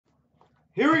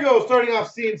Here we go, starting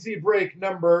off CNC break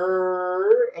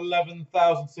number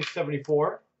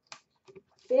 11,674.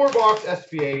 4-box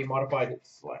SPA modified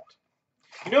select.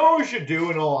 You know what we should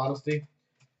do, in all honesty?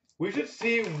 We should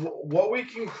see what we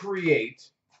can create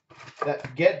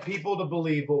that get people to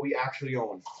believe what we actually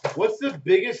own. What's the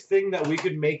biggest thing that we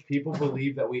could make people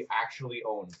believe that we actually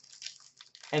own?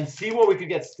 And see what we could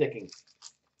get sticking.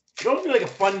 It would be like a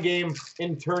fun game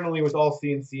internally with all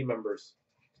CNC members.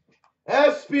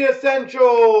 SP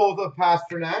Essentials of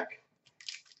Pasternak.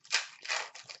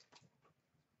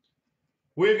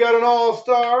 We've got an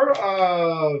all-star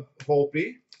of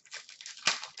Volpe.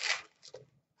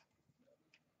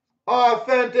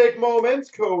 Authentic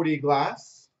Moments, Cody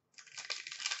Glass.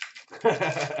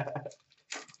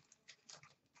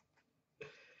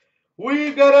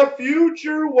 We've got a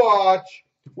Future Watch,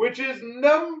 which is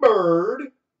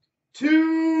numbered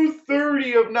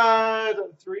 230 of 9.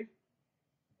 3?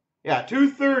 Yeah,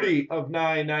 230 of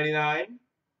 999.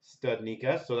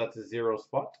 Studnika, so that's a 0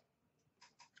 spot.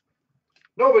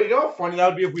 No, but you know how funny that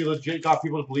would be if we legit got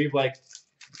people to believe, like,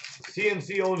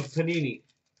 CNC owns Panini.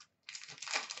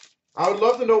 I would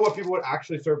love to know what people would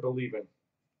actually start believing.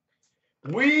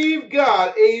 We've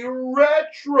got a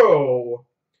retro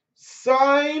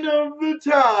sign of the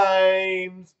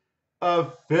times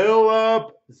of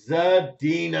Philip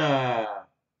Zadina.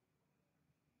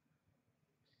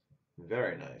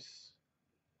 Very nice.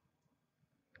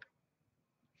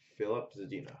 Philip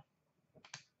Zadina.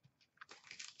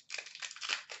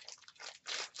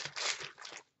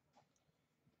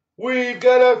 We've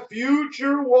got a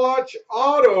Future Watch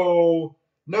Auto,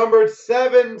 numbered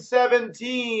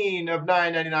 717 of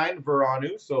 999,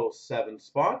 Veranu, so 7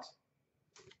 spot.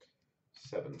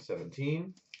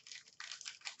 717.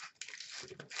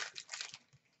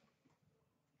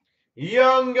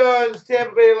 Young Guns,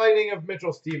 Tampa Bay Lightning of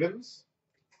Mitchell Stevens.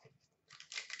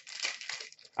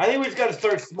 I think we just got to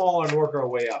start small and work our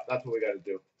way up. That's what we got to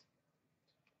do.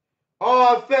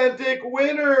 Authentic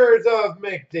Winners of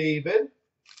McDavid.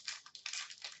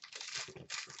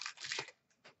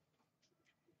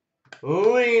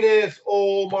 Linus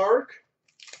Olmark.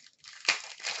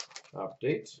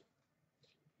 Update.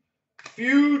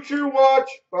 Future Watch,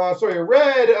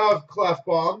 red of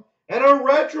Clefbaum. And a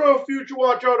retro Future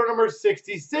Watch auto number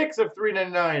 66 of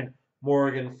 399,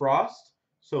 Morgan Frost.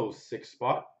 So 6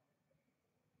 spot.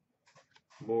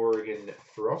 Morgan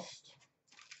Frost.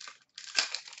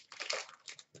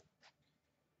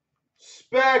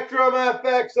 Spectrum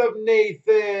FX of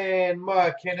Nathan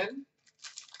McKinnon.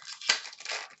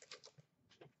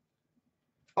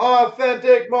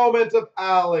 Authentic Moments of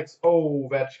Alex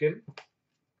Ovechkin.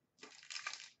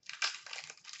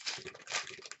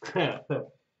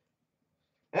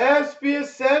 SP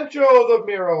Essentials of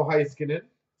Miro Heiskanen.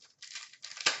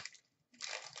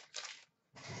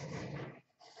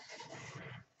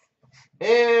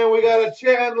 And we got a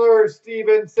Chandler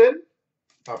Stevenson.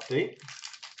 Update.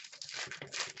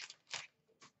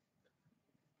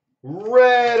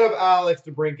 Red of Alex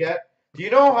DeBrincat. Do you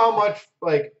know how much,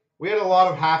 like, we had a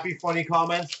lot of happy, funny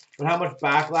comments and how much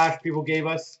backlash people gave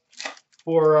us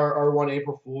for our one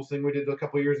April Fool's thing we did a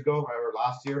couple years ago, or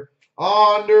last year?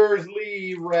 Anders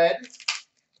Lee Red.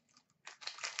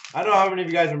 I don't know how many of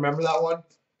you guys remember that one.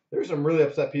 There's some really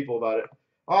upset people about it.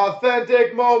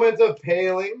 Authentic Moments of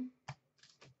Paling.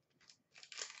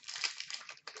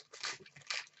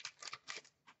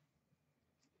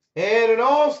 And an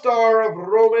all-star of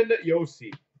Roman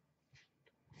Josi.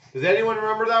 Does anyone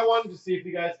remember that one? To see if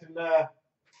you guys can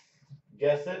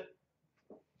guess it.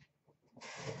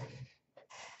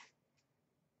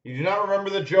 You do not remember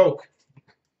the joke.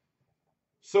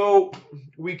 So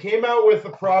we came out with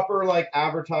the proper like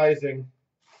advertising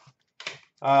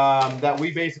that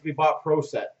we basically bought Pro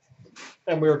Set,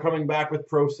 and we were coming back with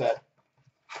Pro Set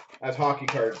as hockey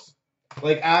cards,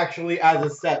 like actually as a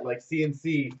set. Like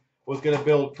CNC was gonna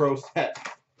build Pro Set.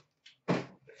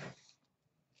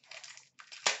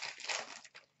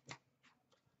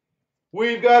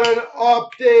 We've got an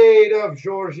update of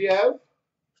Georgiev.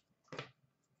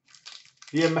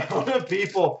 The amount of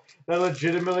people that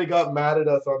legitimately got mad at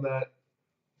us on that.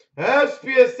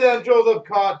 SP Essentials of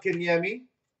Kotkaniemi.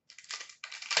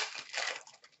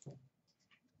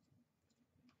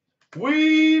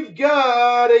 We've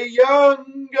got a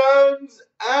Young Guns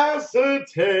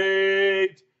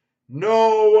Acetate,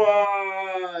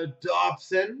 Noah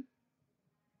Dobson.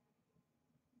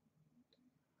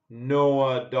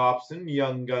 Noah Dobson,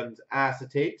 Young Guns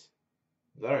Acetate.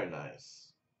 Very nice.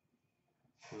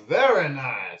 Very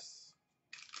nice.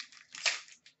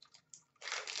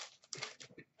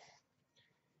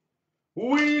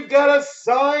 We've got a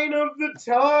Sign of the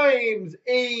Times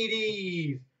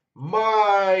 80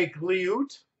 Mike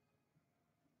Liut.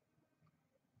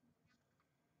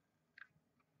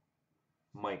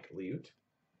 Mike Liut.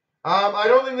 I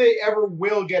don't think they ever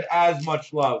will get as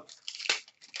much love.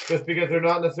 Just because they're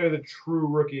not necessarily the true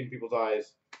rookie in people's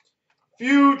eyes.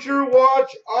 Future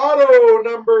Watch Auto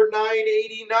number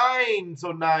 989.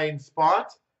 So 9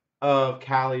 spot of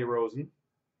Callie Rosen.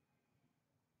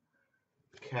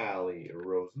 Callie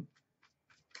Rosen.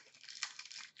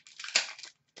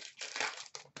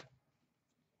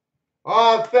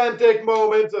 Authentic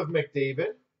Moments of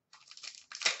McDavid.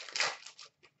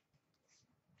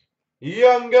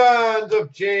 Young Guns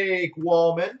of Jake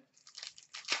Wallman.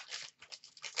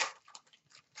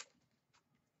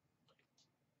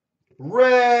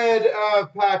 Red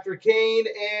of Patrick Kane,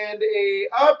 and a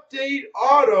update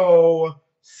auto,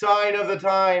 Sign of the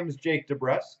Times, Jake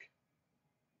DeBrusk.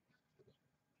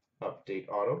 Update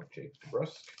auto, Jake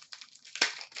DeBrusk.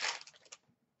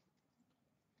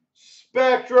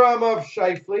 Spectrum of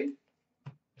Scheifele.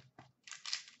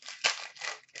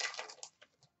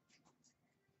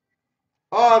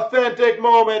 Authentic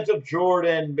Moment of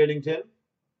Jordan Binnington.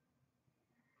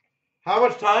 How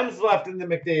much time is left in the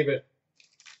McDavid?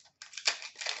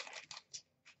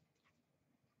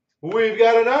 We've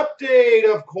got an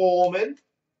update of Coleman.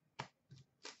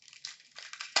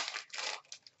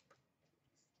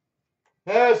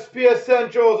 SP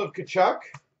Essentials of Kachuk.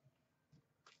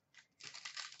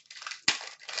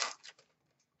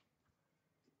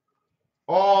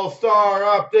 All-Star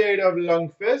update of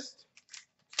Lundqvist.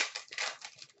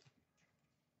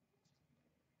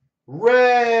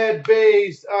 Red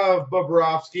base of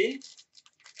Bobrovsky.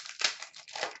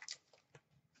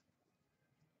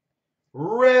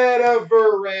 Red of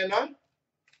Verena.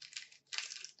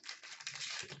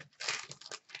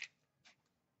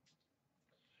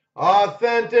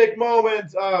 Authentic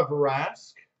Moments of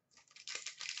Rask.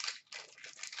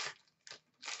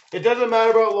 It doesn't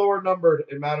matter about lower numbered.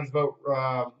 It matters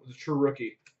about the true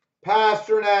rookie.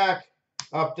 Pasternak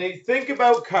update. Think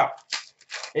about Cup.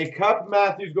 A Cup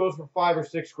Matthews goes for 5 or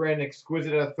 6 grand.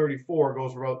 Exquisite at 34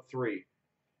 goes for about 3.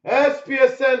 SP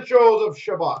Essentials of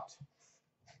Shabbat.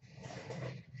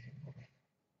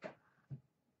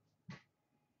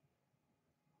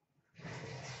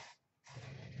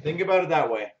 Think about it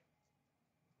that way.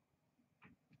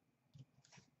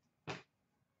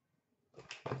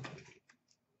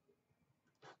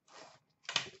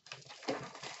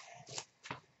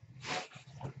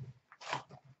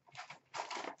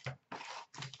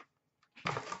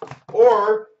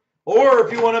 Or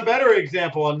if you want a better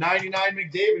example, a 99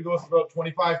 McDavid goes for about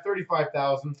 25,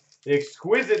 35,000. The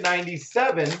exquisite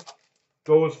 97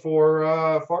 goes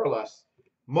for far less.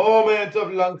 Moment of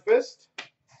Lundqvist.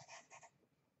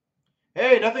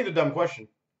 Hey, nothing's a dumb question.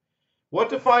 What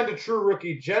defines a true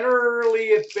rookie? Generally,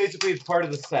 it's part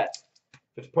of the set.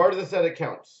 If it's part of the set, it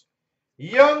counts.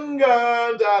 Young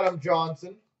Guns, Adam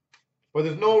Johnson. But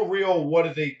there's no real what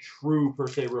is a true, per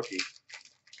se, rookie.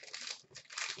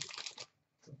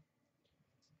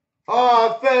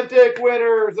 Authentic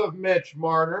Winners of Mitch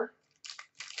Marner.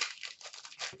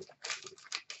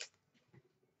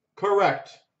 Correct.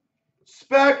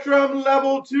 Spectrum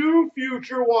Level 2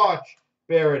 Future Watch,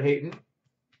 Barrett Hayton.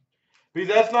 Because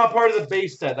that's not part of the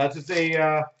base set. That's just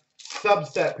a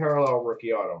subset parallel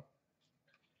rookie auto.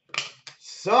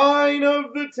 Sign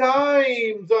of the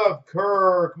Times of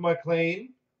Kirk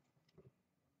McLean.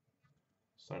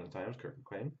 Sign of the Times, Kirk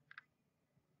McLean.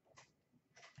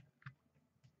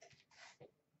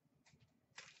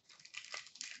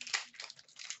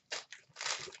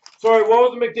 Sorry, what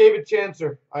was the McDavid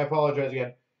chancer? I apologize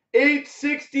again.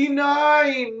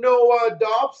 869 Noah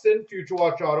Dobson, Future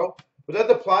Watch auto. Was that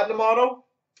the Platinum auto?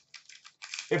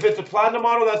 If it's a Platinum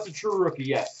auto, that's the true rookie,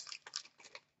 yes.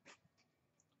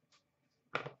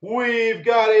 We've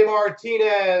got a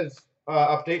Martinez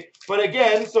update. But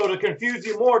again, so to confuse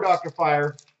you more, Dr.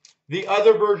 Fire, the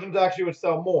other versions actually would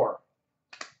sell more.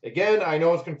 Again, I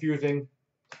know it's confusing.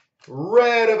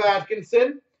 Red of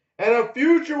Atkinson. And a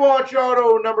Future Watch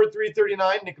auto, number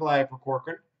 339, Nikolai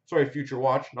Prokhorkin. Sorry, Future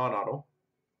Watch, non-auto.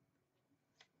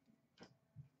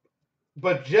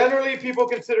 But generally, people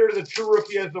consider the true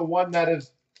rookie as the one that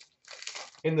is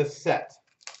in the set.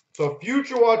 So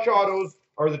Future Watch autos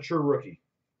are the true rookie.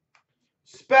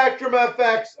 Spectrum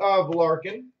FX of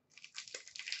Larkin.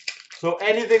 So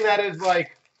anything that is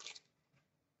like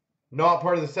not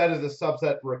part of the set is a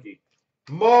subset rookie.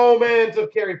 Moment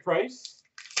of Carey Price.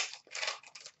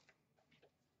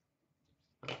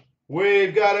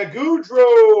 We've got a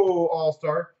Goudreau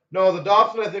All-Star. No, the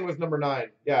Dobson, I think, was number 9.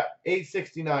 Yeah,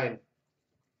 869.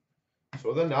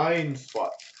 So the 9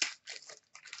 spot.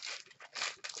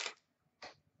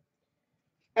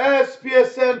 SP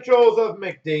Essentials of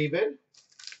McDavid.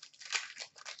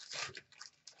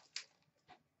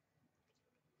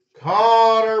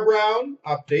 Connor Brown,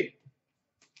 update.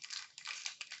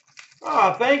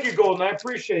 Ah, thank you, Golden. I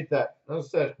appreciate that. As I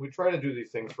said, we try to do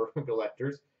these things for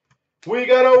collectors. We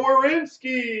got a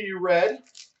Werenski red.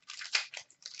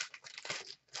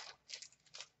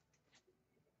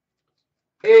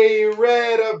 A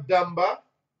red of Dumba.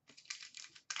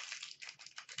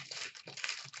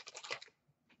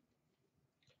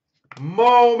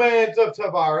 Moment of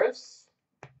Tavares.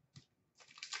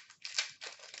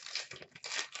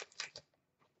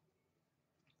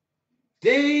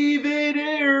 David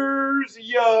Ayers,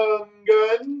 Young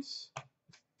Guns.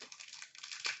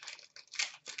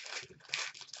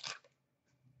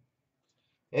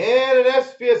 And an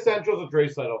SP Essentials of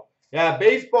Draisaitl. Yeah,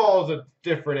 baseball is a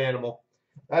different animal.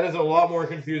 That is a lot more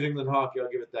confusing than hockey, I'll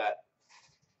give it that.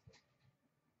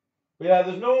 But yeah,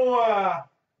 there's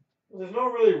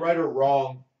no really right or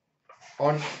wrong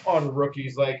on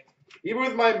rookies. Like, even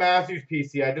with my Matthews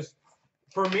PC,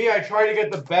 for me, I try to get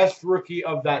the best rookie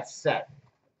of that set.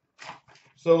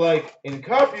 So, like, in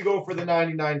Cup, you go for the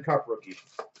 99 Cup rookie.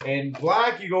 In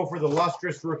Black, you go for the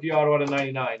Lustrous rookie auto out of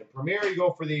 99. In Premier, you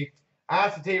go for the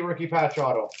Acetate rookie patch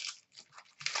auto.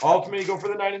 Ultimate, you go for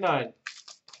the 99.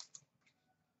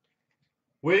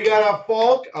 We got a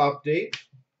Falk update.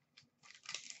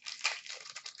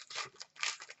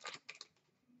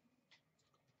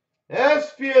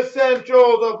 SP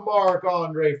Essentials of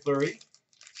Marc-Andre Fleury.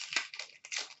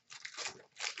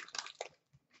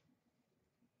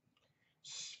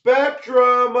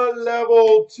 Spectrum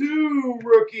Level 2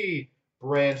 rookie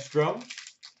Brandstrom.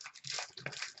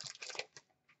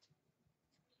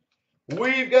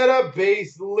 We've got a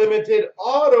base limited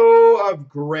auto of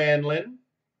Granlund.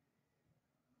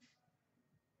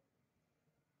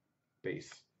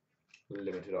 Base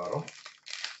limited auto.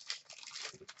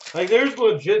 Like, there's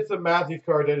legit some Matthews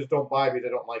cards I just don't buy because I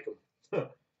don't like them.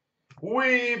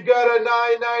 We've got a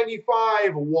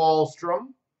 995 Wallstrom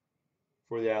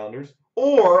for the Islanders.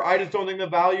 Or, I just don't think the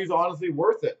value is honestly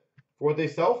worth it for what they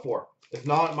sell for. It's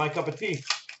not my cup of tea.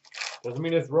 Doesn't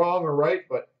mean it's wrong or right,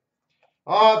 but...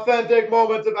 Authentic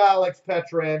Moments of Alex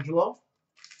Pietrangelo.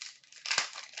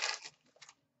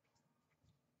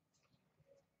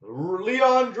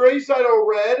 Leon Draisaitl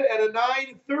red and a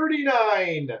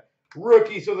 939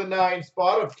 rookie, so the 9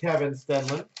 spot of Kevin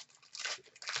Stenlund.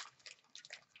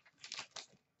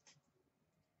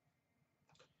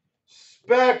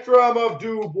 Spectrum of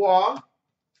Dubois.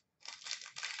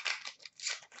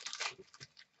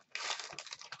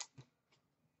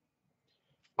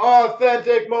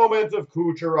 Authentic Moments of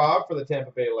Kucherov for the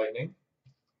Tampa Bay Lightning.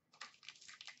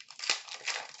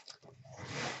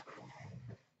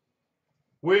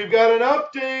 We've got an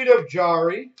update of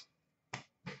Jari.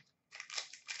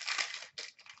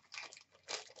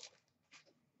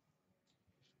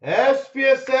 SP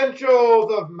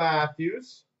Essentials of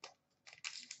Matthews.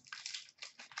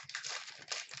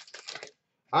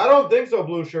 I don't think so,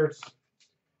 blue shirts.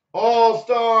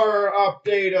 All-Star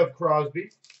update of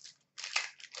Crosby.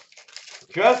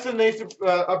 Justin Nason,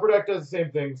 Upper Deck does the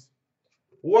same things.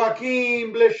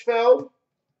 Joaquin Blichfeld.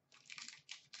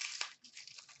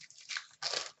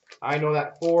 I know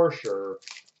that for sure.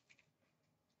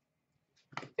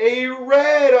 A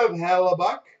red of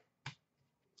Hellebuck.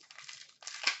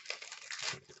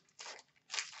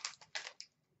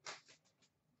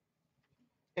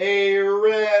 A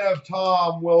red of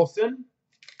Tom Wilson.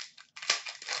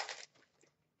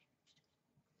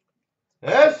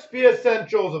 SP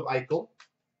Essentials of Eichel.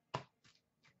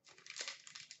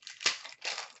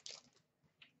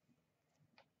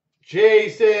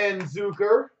 Jason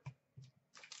Zucker.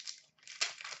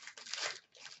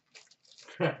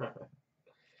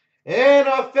 And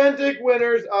authentic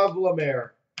winners of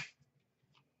Lemaire.